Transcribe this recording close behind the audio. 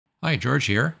Hi, George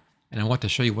here, and I want to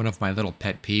show you one of my little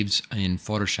pet peeves in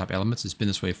Photoshop Elements. It's been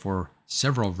this way for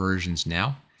several versions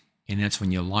now, and that's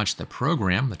when you launch the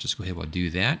program. Let's just go ahead and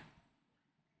do that.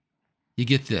 You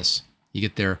get this. You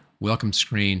get their welcome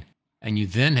screen, and you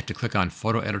then have to click on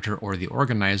Photo Editor or the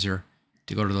Organizer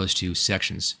to go to those two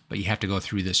sections, but you have to go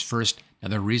through this first. Now,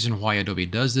 the reason why Adobe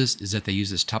does this is that they use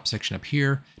this top section up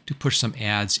here to push some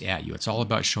ads at you. It's all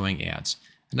about showing ads,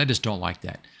 and I just don't like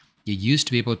that. You used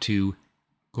to be able to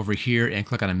go over here and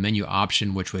click on a menu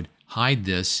option, which would hide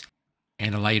this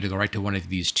and allow you to go right to one of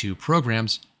these two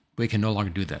programs, but you can no longer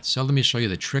do that. So let me show you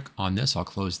the trick on this. I'll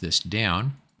close this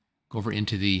down, go over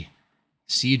into the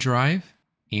C drive,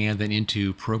 and then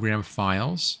into Program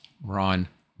Files. We're on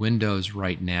Windows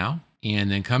right now, and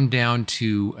then come down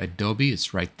to Adobe.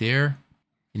 It's right there.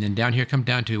 And then down here, come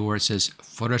down to where it says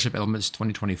Photoshop Elements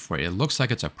 2024. It looks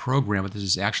like it's a program, but this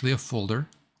is actually a folder.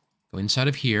 Go inside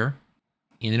of here.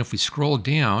 And then if we scroll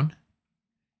down,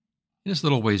 this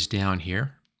little ways down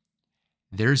here,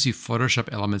 there's the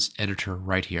Photoshop Elements editor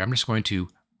right here. I'm just going to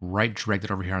right drag that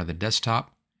over here onto the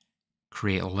desktop,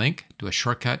 create a link, do a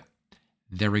shortcut.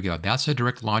 There we go. That's a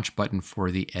direct launch button for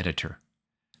the editor.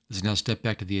 Let's now step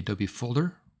back to the Adobe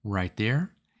folder right there.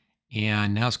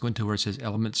 And now let's go into where it says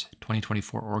Elements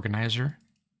 2024 Organizer.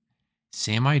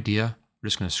 Same idea. We're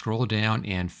just going to scroll down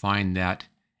and find that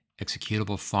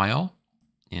executable file.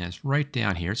 And it's right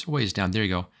down here. It's a ways down. There you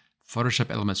go.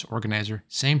 Photoshop Elements Organizer.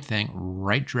 Same thing.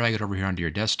 Right drag it over here onto your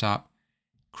desktop.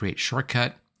 Create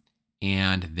shortcut.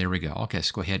 And there we go. Okay,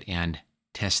 let's go ahead and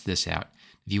test this out.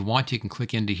 If you want to, you can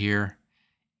click into here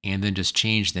and then just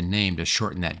change the name to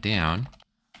shorten that down.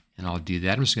 And I'll do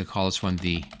that. I'm just going to call this one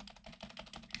the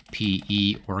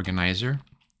PE Organizer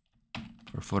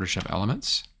for Photoshop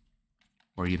Elements.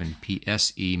 Or even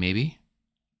PSE maybe.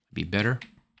 Be better.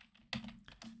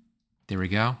 There we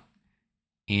go.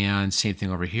 And same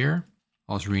thing over here.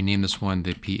 I'll just rename this one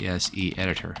the PSE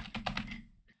Editor.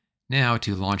 Now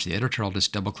to launch the editor, I'll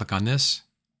just double click on this.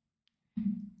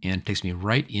 And it takes me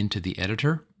right into the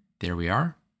editor. There we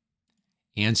are.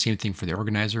 And same thing for the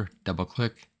organizer. Double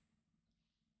click.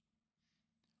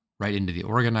 Right into the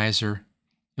organizer.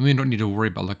 And we don't need to worry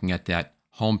about looking at that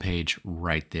home page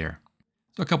right there.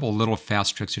 So a couple of little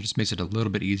fast tricks here just makes it a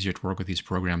little bit easier to work with these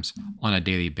programs on a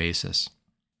daily basis.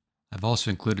 I've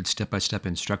also included step-by-step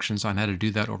instructions on how to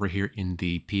do that over here in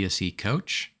the PSE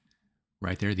Coach.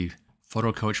 Right there, the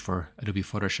Photo Coach for Adobe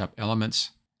Photoshop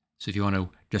Elements. So if you want to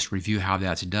just review how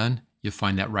that's done, you'll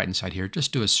find that right inside here.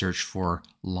 Just do a search for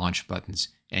launch buttons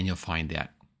and you'll find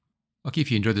that. Okay,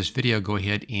 if you enjoyed this video, go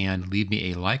ahead and leave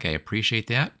me a like. I appreciate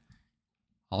that.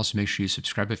 Also, make sure you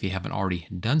subscribe if you haven't already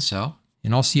done so.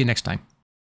 And I'll see you next time.